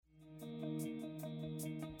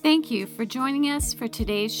Thank you for joining us for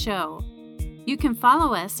today's show. You can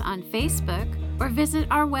follow us on Facebook or visit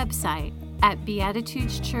our website at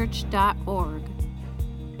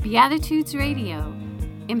beatitudeschurch.org. Beatitudes Radio,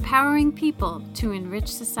 empowering people to enrich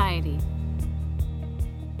society.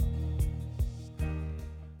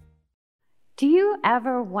 Do you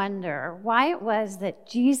ever wonder why it was that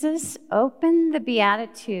Jesus opened the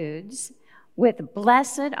Beatitudes with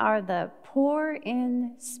 "Blessed are the poor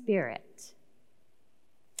in spirit"?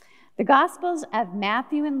 The Gospels of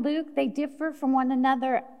Matthew and Luke, they differ from one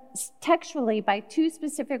another textually by two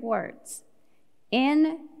specific words: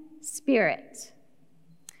 in spirit.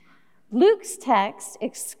 Luke's text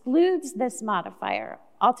excludes this modifier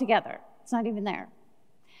altogether. It's not even there.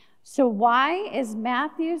 So why is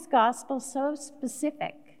Matthew's gospel so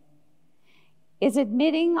specific? Is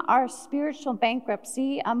admitting our spiritual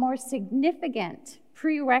bankruptcy a more significant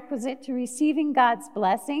prerequisite to receiving God's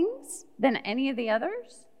blessings than any of the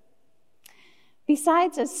others?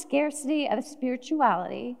 Besides a scarcity of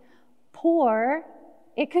spirituality, poor,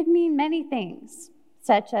 it could mean many things,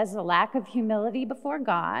 such as a lack of humility before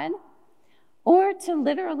God, or to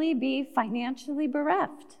literally be financially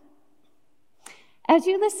bereft. As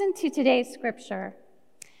you listen to today's scripture,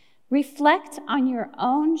 reflect on your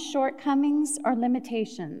own shortcomings or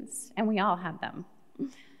limitations, and we all have them.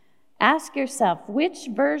 Ask yourself, which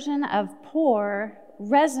version of poor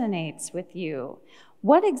resonates with you?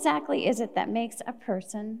 What exactly is it that makes a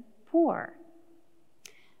person poor?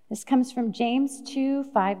 This comes from James 2,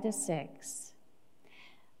 5-6.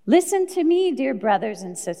 Listen to me, dear brothers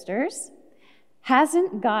and sisters.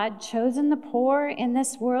 Hasn't God chosen the poor in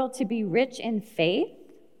this world to be rich in faith?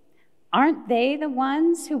 Aren't they the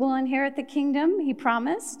ones who will inherit the kingdom he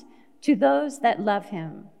promised to those that love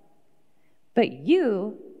him? But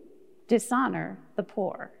you dishonor the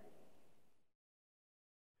poor.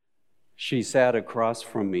 She sat across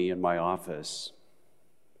from me in my office.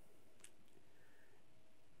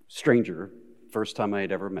 Stranger, first time I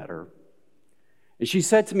had ever met her. And she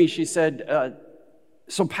said to me, so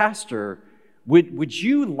Pastor, would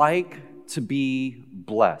you like to be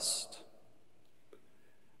blessed?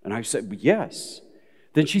 And I said, yes.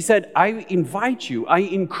 Then she said, I invite you, I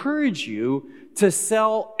encourage you to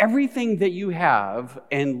sell everything that you have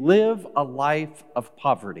and live a life of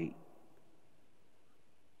poverty.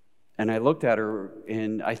 And I looked at her,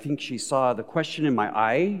 and I think she saw the question in my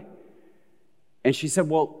eye. And she said,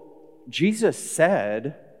 well, Jesus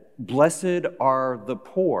said, blessed are the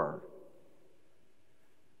poor.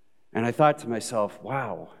 And I thought to myself,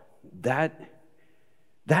 wow, that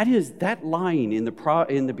line in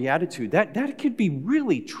the Beatitude, that could be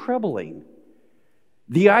really troubling.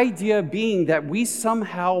 The idea being that we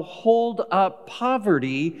somehow hold up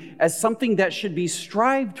poverty as something that should be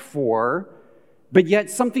strived for, but yet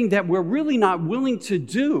something that we're really not willing to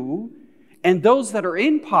do. And those that are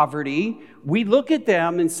in poverty, we look at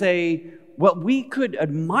them and say, well, we could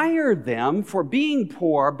admire them for being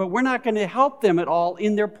poor, but we're not going to help them at all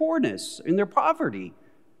in their poorness, in their poverty.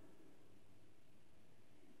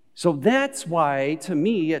 So that's why, to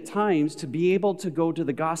me, at times, to be able to go to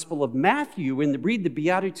the Gospel of Matthew and read the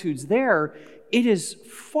Beatitudes there, it is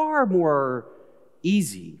far more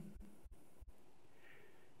easy.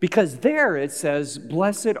 Because there it says,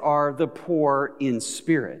 blessed are the poor in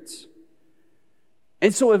spirit.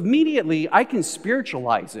 And so immediately I can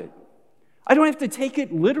spiritualize it. I don't have to take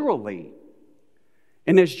it literally.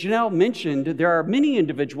 And as Janelle mentioned, there are many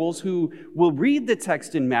individuals who will read the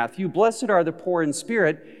text in Matthew, blessed are the poor in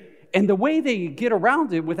spirit, and the way they get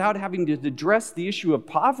around it without having to address the issue of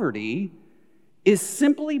poverty is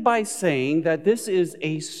simply by saying that this is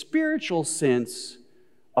a spiritual sense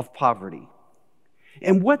of poverty.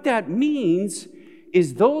 And what that means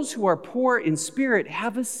is those who are poor in spirit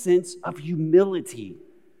have a sense of humility.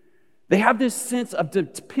 They have this sense of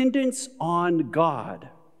dependence on God.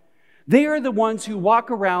 They are the ones who walk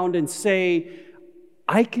around and say,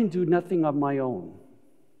 I can do nothing on my own.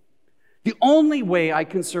 The only way I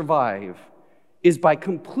can survive is by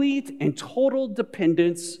complete and total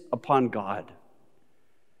dependence upon God.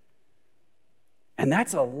 And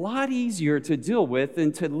that's a lot easier to deal with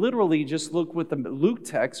than to literally just look with the Luke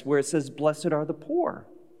text where it says, blessed are the poor.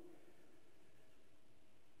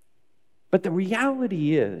 But the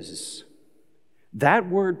reality is, that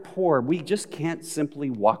word poor, we just can't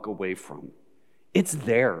simply walk away from. It's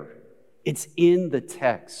there. It's in the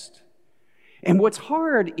text. And what's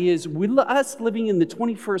hard is, with us living in the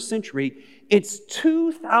 21st century, it's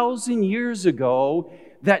 2,000 years ago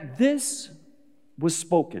that this was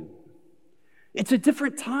spoken. It's a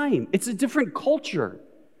different time. It's a different culture.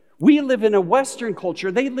 We live in a Western culture.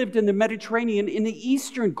 They lived in the Mediterranean in the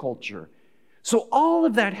Eastern culture. So all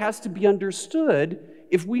of that has to be understood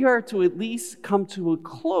if we are to at least come to a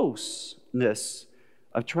closeness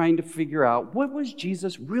of trying to figure out what was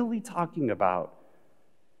Jesus really talking about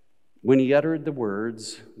when he uttered the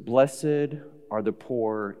words, "Blessed are the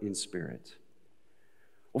poor in spirit."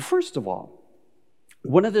 Well, first of all,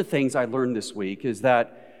 one of the things I learned this week is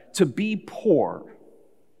that to be poor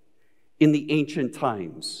in the ancient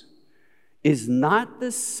times is not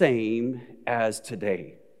the same as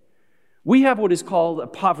today. We have what is called a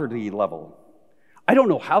poverty level. I don't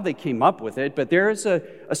know how they came up with it, but there is a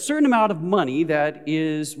certain amount of money that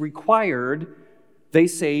is required, they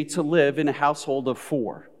say, to live in a household of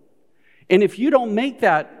 4. And if you don't make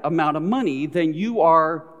that amount of money, then you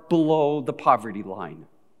are below the poverty line.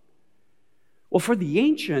 Well, for the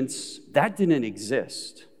ancients, that didn't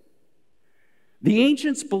exist. The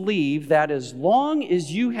ancients believed that as long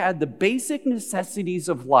as you had the basic necessities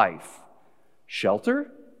of life,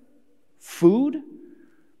 shelter, food,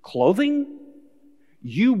 clothing,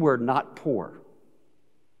 you were not poor.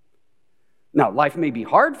 Now, life may be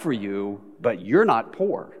hard for you, but you're not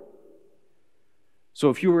poor. So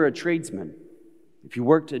if you were a tradesman, if you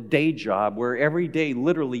worked a day job where every day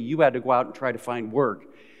literally you had to go out and try to find work,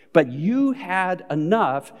 but you had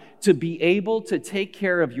enough to be able to take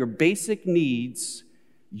care of your basic needs,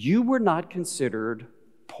 you were not considered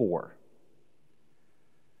poor.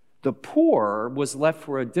 The poor was left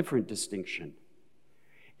for a different distinction.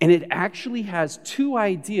 And it actually has 2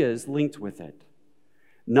 ideas linked with it.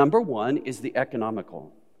 Number 1 is the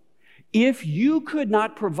economical. If you could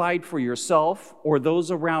not provide for yourself or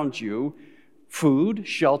those around you food,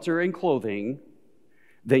 shelter, and clothing,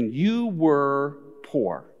 then you were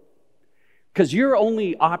poor. Because your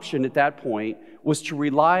only option at that point was to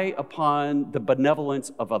rely upon the benevolence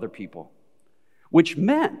of other people, which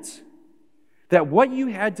meant that what you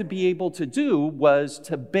had to be able to do was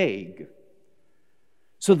to beg.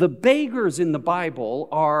 So the beggars in the Bible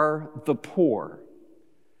are the poor.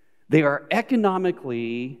 They are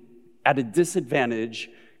economically at a disadvantage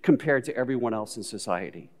compared to everyone else in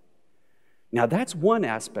society. Now, that's one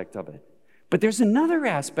aspect of it. But there's another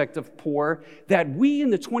aspect of poor that we in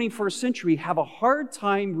the 21st century have a hard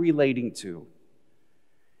time relating to.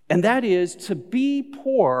 And that is, to be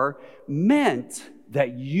poor meant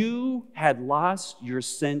that you had lost your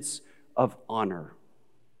sense of honor.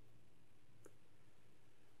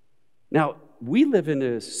 Now, we live in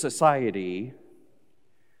a society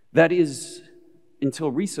that is,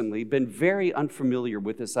 until recently, been very unfamiliar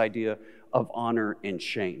with this idea of honor and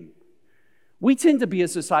shame. We tend to be a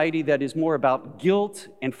society that is more about guilt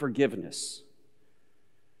and forgiveness.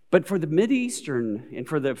 But for the Mideastern and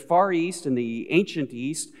for the Far East and the Ancient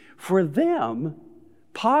East, for them,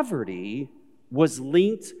 poverty was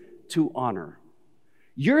linked to honor.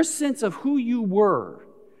 Your sense of who you were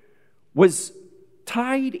was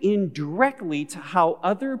tied in directly to how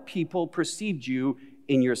other people perceived you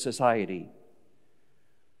in your society.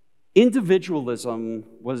 Individualism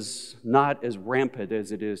was not as rampant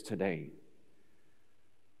as it is today.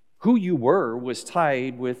 Who you were was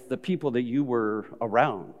tied with the people that you were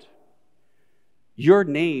around. Your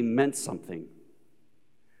name meant something.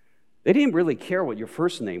 They didn't really care what your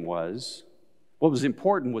first name was. What was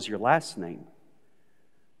important was your last name.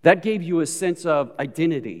 That gave you a sense of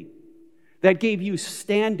identity. That gave you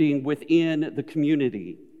standing within the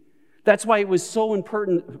community. That's why it was so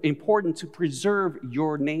important to preserve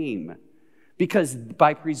your name. Because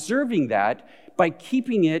by preserving that, by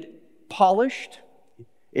keeping it polished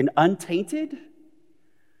and untainted,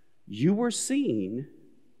 you were seen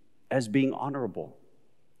as being honorable.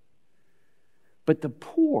 But the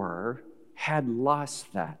poor had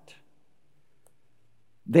lost that.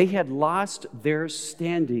 They had lost their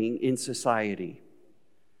standing in society.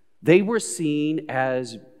 They were seen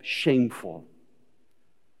as shameful.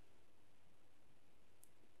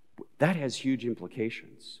 That has huge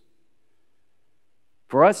implications.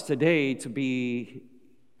 For us today to be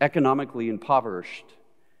economically impoverished,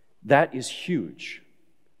 that is huge.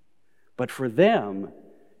 But for them,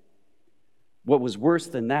 what was worse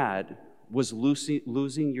than that was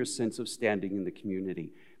losing your sense of standing in the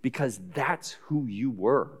community, because that's who you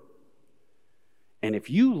were. And if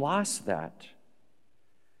you lost that,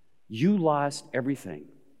 you lost everything.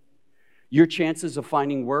 Your chances of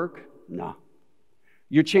finding work? No.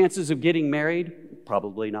 Your chances of getting married?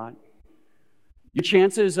 Probably not. Your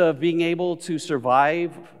chances of being able to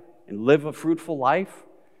survive and live a fruitful life?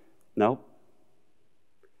 No.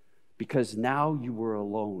 Because now you were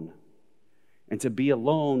alone. And to be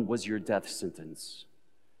alone was your death sentence.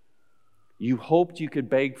 You hoped you could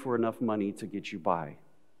beg for enough money to get you by.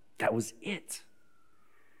 That was it.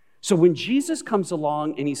 So when Jesus comes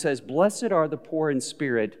along and he says, "Blessed are the poor in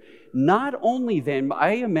spirit," not only then,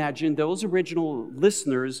 I imagine those original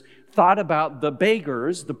listeners thought about the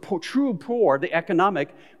beggars, the true poor, the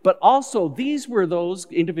economic, but also these were those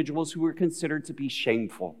individuals who were considered to be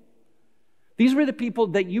shameful. These were the people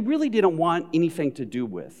that you really didn't want anything to do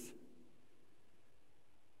with.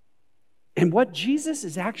 And what Jesus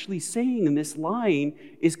is actually saying in this line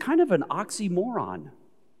is kind of an oxymoron.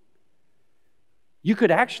 You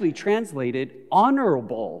could actually translate it,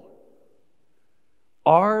 honorable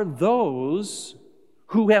are those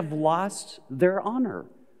who have lost their honor.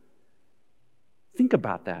 Think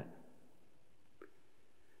about that.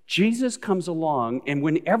 Jesus comes along, and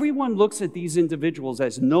when everyone looks at these individuals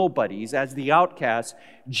as nobodies, as the outcasts,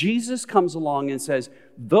 Jesus comes along and says,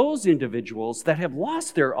 those individuals that have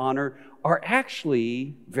lost their honor are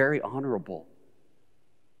actually very honorable.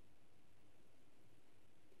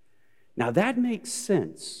 Now that makes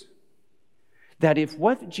sense. That if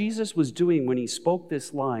what Jesus was doing when he spoke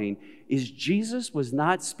this line is Jesus was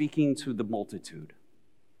not speaking to the multitude.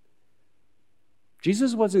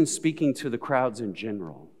 Jesus wasn't speaking to the crowds in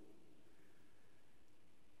general.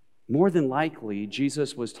 More than likely,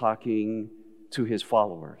 Jesus was talking to his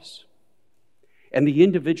followers. And the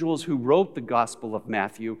individuals who wrote the Gospel of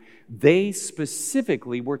Matthew, they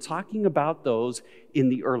specifically were talking about those in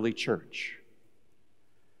the early church.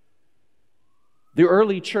 The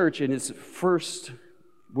early church,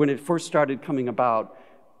 when it first started coming about,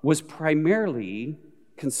 was primarily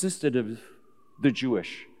consisted of the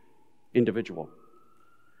Jewish individual.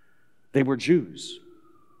 They were Jews.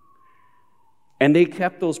 And they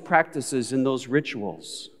kept those practices and those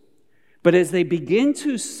rituals. But as they begin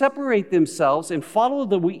to separate themselves and follow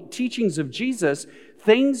the teachings of Jesus,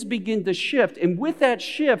 things begin to shift. And with that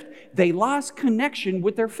shift, they lost connection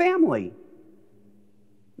with their family.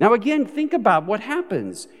 Now again, think about what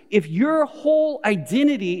happens. If your whole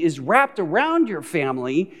identity is wrapped around your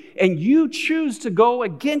family and you choose to go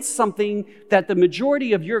against something that the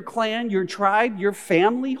majority of your clan, your tribe, your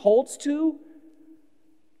family holds to,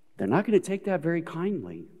 they're not going to take that very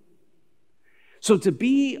kindly. So to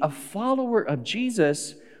be a follower of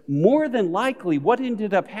Jesus, more than likely what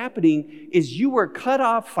ended up happening is you were cut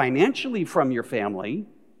off financially from your family,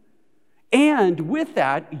 and with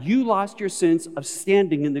that, you lost your sense of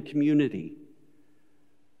standing in the community.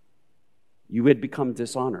 You had become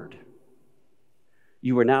dishonored.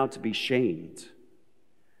 You were now to be shamed.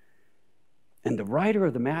 And the writer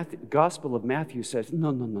of the Gospel of Matthew says,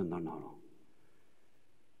 no.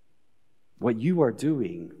 What you are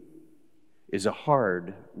doing is a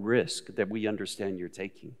hard risk that we understand you're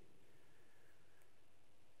taking.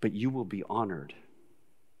 But you will be honored.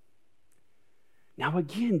 Now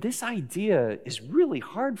again, this idea is really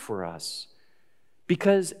hard for us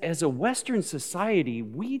because as a Western society,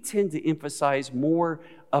 we tend to emphasize more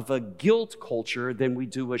of a guilt culture than we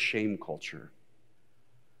do a shame culture.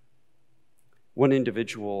 One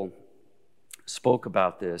individual spoke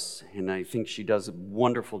about this, and I think she does a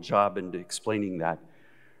wonderful job in explaining that.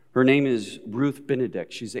 Her name is Ruth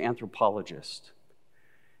Benedict. She's an anthropologist.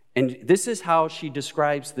 And this is how she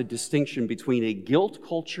describes the distinction between a guilt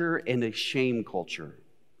culture and a shame culture.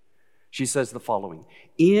 She says the following: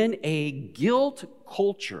 in a guilt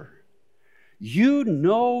culture, you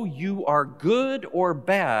know you are good or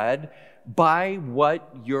bad by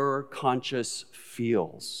what your conscience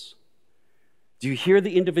feels. Do you hear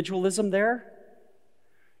the individualism there?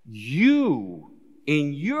 You,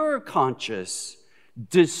 in your conscience,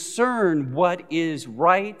 discern what is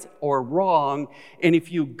right or wrong, and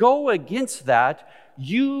if you go against that,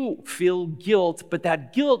 you feel guilt, but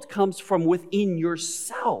that guilt comes from within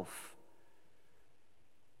yourself.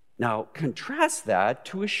 Now, contrast that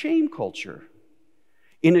to a shame culture.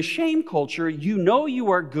 In a shame culture, you know you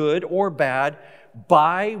are good or bad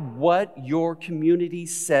by what your community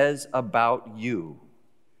says about you,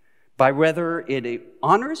 by whether it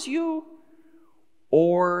honors you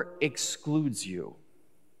or excludes you.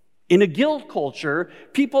 In a guilt culture,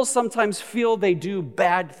 people sometimes feel they do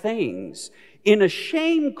bad things. In a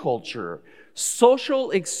shame culture,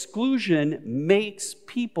 social exclusion makes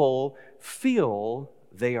people feel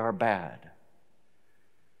they are bad.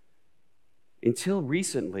 Until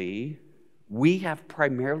recently, we have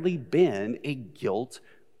primarily been a guilt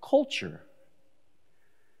culture.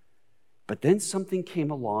 But then something came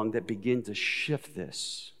along that began to shift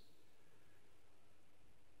this.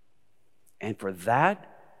 And for that,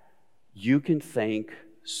 you can thank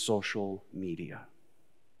social media.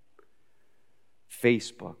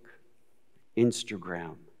 Facebook,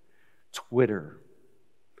 Instagram, Twitter,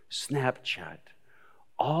 Snapchat,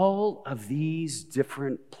 all of these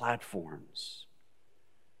different platforms.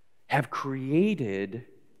 have created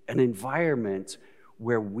an environment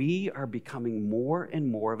where we are becoming more and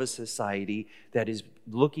more of a society that is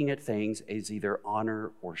looking at things as either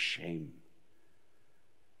honor or shame.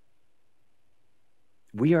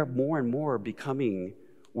 We are more and more becoming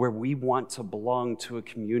where we want to belong to a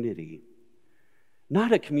community.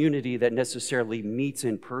 Not a community that necessarily meets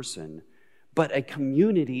in person, but a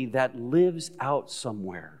community that lives out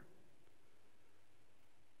somewhere.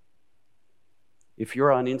 If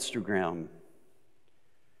you're on Instagram,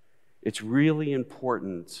 it's really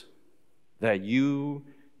important that you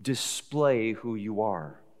display who you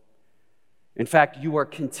are. In fact, you are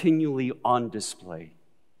continually on display.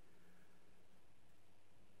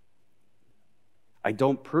 I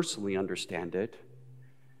don't personally understand it,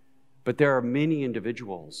 but there are many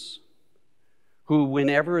individuals who,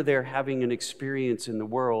 whenever they're having an experience in the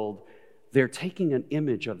world, they're taking an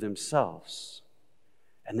image of themselves,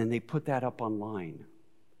 and then they put that up online.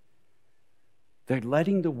 They're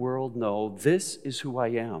letting the world know, this is who I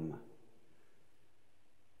am.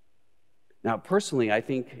 Now, personally, I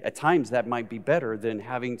think at times that might be better than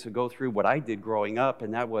having to go through what I did growing up,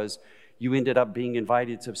 and that was you ended up being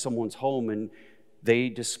invited to someone's home and they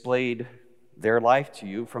displayed their life to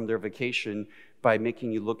you from their vacation by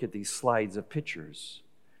making you look at these slides of pictures.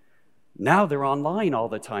 Now they're online all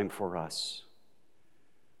the time for us.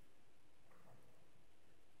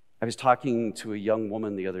 I was talking to a young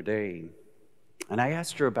woman the other day, and I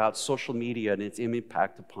asked her about social media and its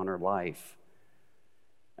impact upon her life.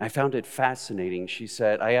 I found it fascinating.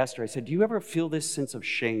 I asked her, do you ever feel this sense of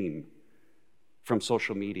shame from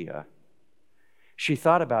social media? She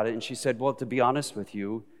thought about it and she said, well, to be honest with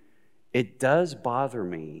you, it does bother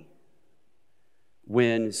me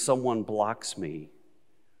when someone blocks me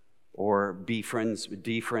or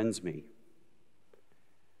defriends me.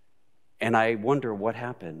 And I wonder what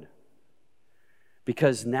happened.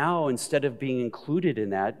 Because now, instead of being included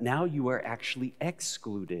in that, now you are actually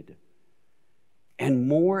excluded. And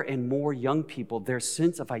more young people, their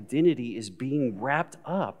sense of identity is being wrapped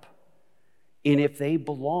up in if they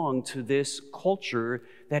belong to this culture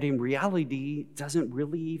that in reality doesn't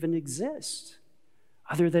really even exist,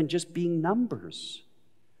 other than just being numbers.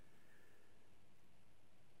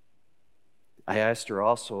 I asked her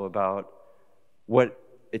also about what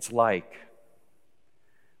it's like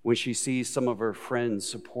when she sees some of her friends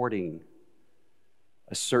supporting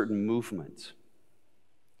a certain movement.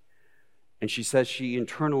 And she says she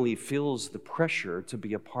internally feels the pressure to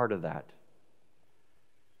be a part of that.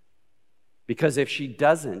 Because if she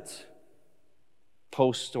doesn't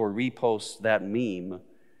post or repost that meme,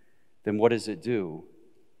 then what does it do?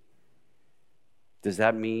 Does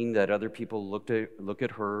that mean that other people look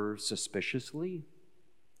at her suspiciously?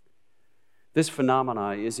 This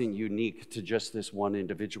phenomena isn't unique to just this one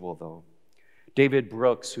individual, though. David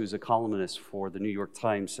Brooks, who's a columnist for the New York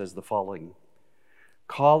Times, says the following: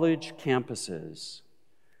 college campuses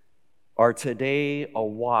are today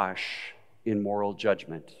awash in moral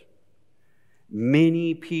judgment.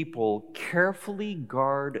 Many people carefully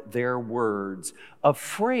guard their words,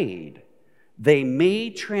 afraid they may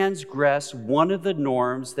transgress one of the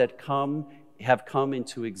norms that have come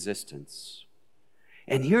into existence.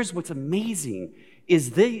 And here's what's amazing,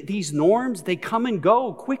 is these norms, they come and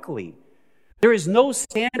go quickly. There is no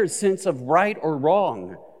standard sense of right or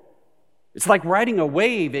wrong. It's like riding a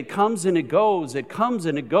wave. It comes and it goes, it comes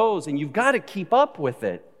and it goes, and you've got to keep up with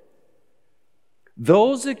it.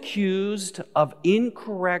 Those accused of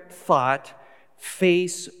incorrect thought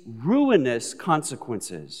face ruinous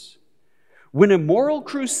consequences. When a moral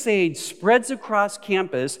crusade spreads across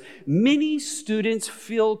campus, many students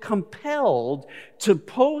feel compelled to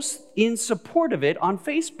post in support of it on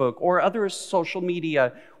Facebook or other social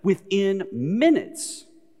media within minutes.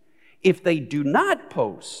 If they do not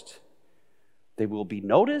post, they will be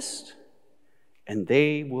noticed and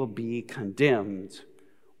they will be condemned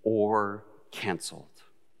or canceled.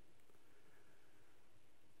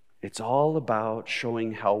 It's all about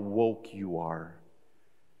showing how woke you are.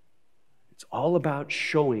 It's all about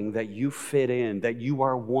showing that you fit in, that you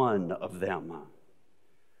are one of them.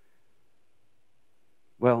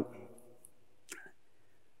 Well,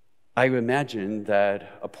 I imagine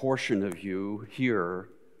that a portion of you here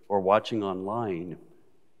or watching online,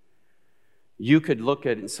 you could look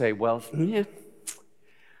at it and say, well,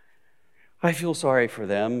 I feel sorry for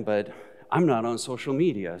them, but I'm not on social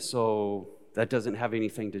media, so that doesn't have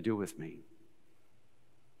anything to do with me.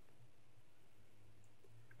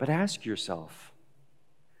 But ask yourself,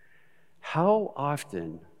 how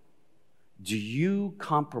often do you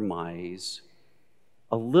compromise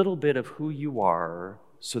a little bit of who you are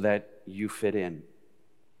so that you fit in,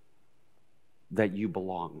 that you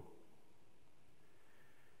belong?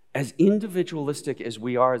 as individualistic as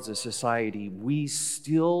we are as a society, we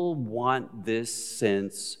still want this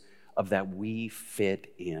sense of that we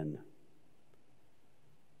fit in.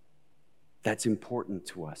 That's important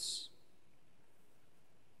to us.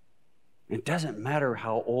 It doesn't matter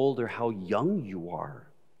how old or how young you are.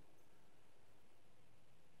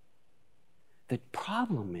 The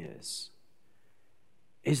problem is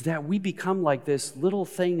that we become like this little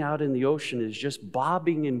thing out in the ocean is just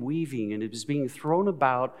bobbing and weaving, and it is being thrown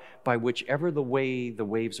about by whichever the way the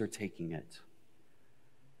waves are taking it.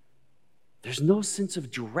 There's no sense of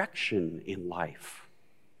direction in life.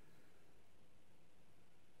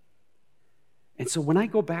 And so when I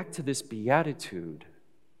go back to this beatitude,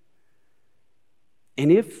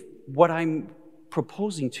 and if what I'm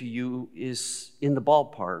proposing to you is in the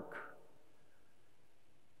ballpark,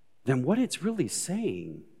 then what it's really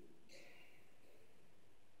saying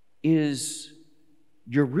is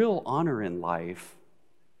your real honor in life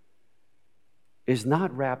is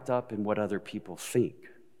not wrapped up in what other people think.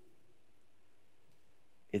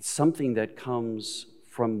 It's something that comes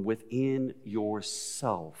from within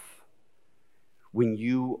yourself when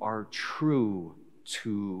you are true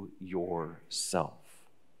to yourself.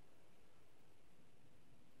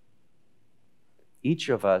 Each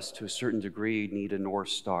of us, to a certain degree, need a North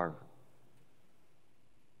Star.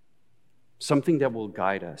 Something that will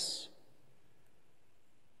guide us.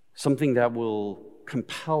 Something that will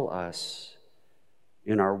compel us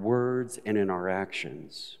in our words and in our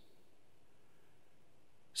actions.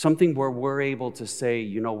 Something where we're able to say,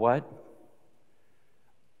 you know what?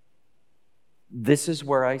 This is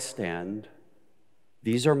where I stand.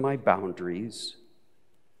 These are my boundaries.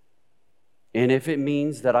 And if it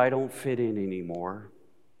means that I don't fit in anymore,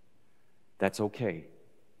 that's okay.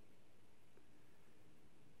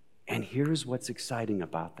 And here's what's exciting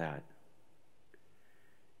about that,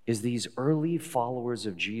 is these early followers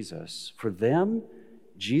of Jesus, for them,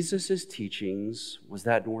 Jesus' teachings was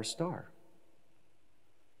that North Star.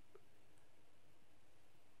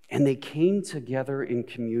 And they came together in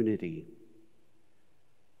community.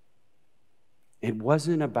 It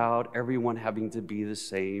wasn't about everyone having to be the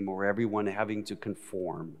same or everyone having to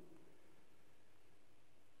conform.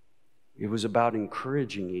 It was about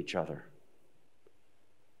encouraging each other,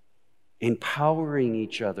 empowering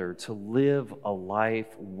each other to live a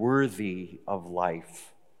life worthy of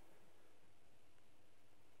life.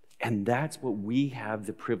 And that's what we have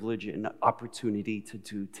the privilege and opportunity to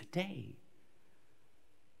do today.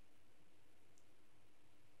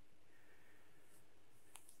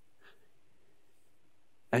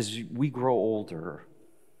 As we grow older,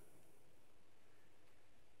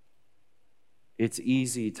 it's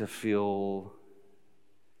easy to feel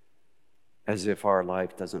as if our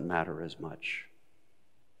life doesn't matter as much.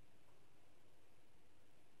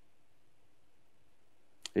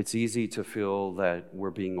 It's easy to feel that we're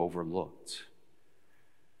being overlooked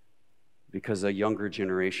because a younger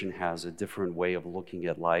generation has a different way of looking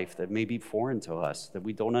at life that may be foreign to us, that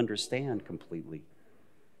we don't understand completely.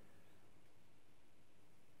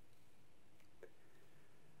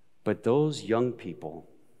 But those young people,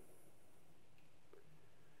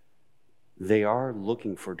 they are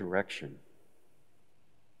looking for direction.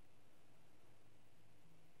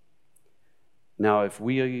 Now, if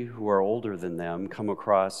we who are older than them come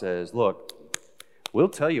across as, look, we'll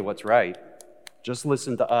tell you what's right, just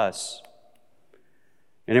listen to us.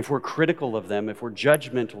 And if we're critical of them, if we're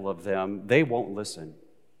judgmental of them, they won't listen.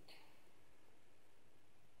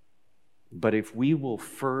 But if we will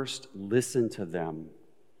first listen to them,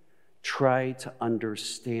 try to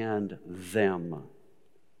understand them,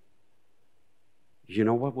 you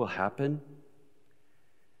know what will happen?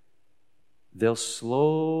 They'll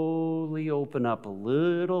slowly open up a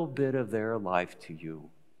little bit of their life to you.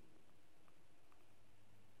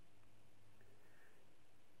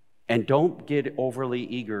 And don't get overly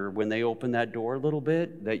eager when they open that door a little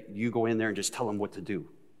bit, that you go in there and just tell them what to do.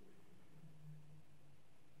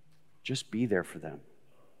 Just be there for them.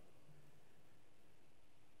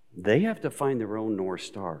 They have to find their own North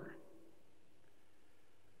Star.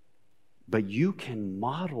 But you can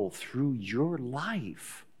model through your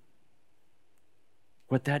life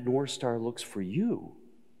what that North Star looks for you.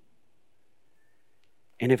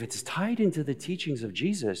 And if it's tied into the teachings of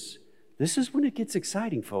Jesus, this is when it gets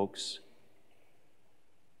exciting, folks.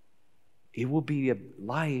 It will be a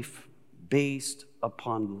life based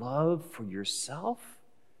upon love for yourself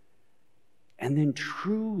and then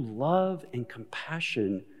true love and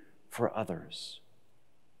compassion for others.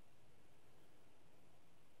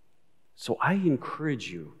 So I encourage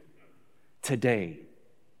you today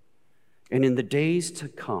and in the days to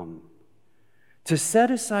come to set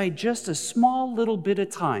aside just a small little bit of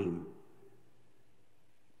time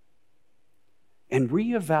and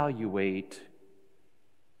reevaluate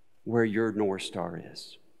where your North Star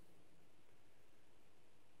is.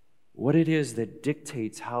 What it is that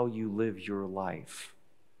dictates how you live your life.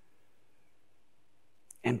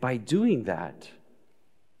 And by doing that,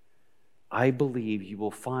 I believe you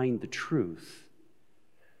will find the truth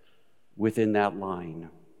within that line.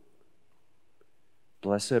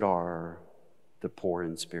 Blessed are the poor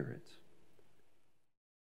in spirit.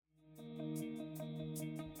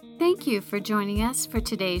 Thank you for joining us for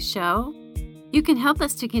today's show. You can help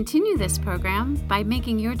us to continue this program by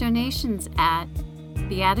making your donations at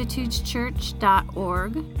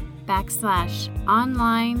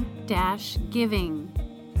beatitudeschurch.org/online-giving.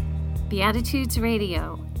 Beatitudes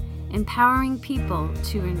Radio, empowering people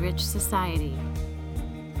to enrich society.